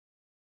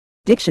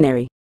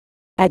Dictionary.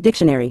 At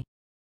dictionary.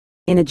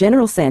 In a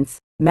general sense,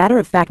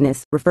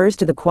 matter-of-factness refers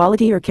to the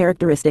quality or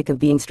characteristic of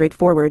being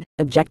straightforward,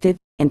 objective,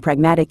 and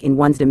pragmatic in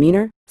one's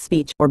demeanor,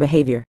 speech, or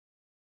behavior.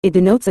 It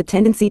denotes a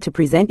tendency to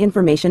present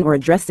information or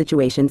address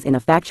situations in a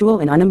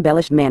factual and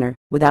unembellished manner,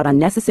 without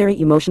unnecessary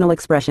emotional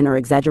expression or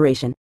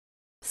exaggeration.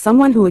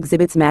 Someone who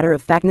exhibits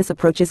matter-of-factness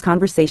approaches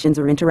conversations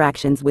or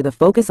interactions with a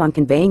focus on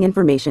conveying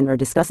information or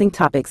discussing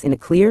topics in a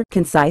clear,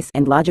 concise,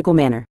 and logical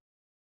manner.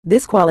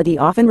 This quality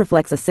often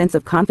reflects a sense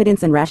of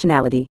confidence and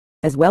rationality,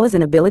 as well as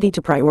an ability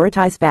to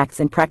prioritize facts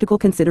and practical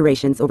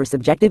considerations over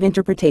subjective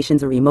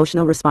interpretations or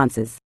emotional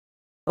responses.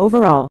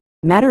 Overall,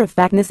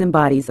 matter-of-factness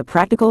embodies a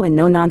practical and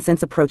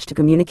no-nonsense approach to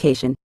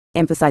communication,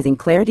 emphasizing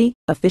clarity,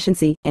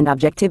 efficiency, and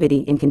objectivity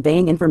in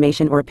conveying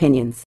information or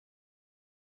opinions.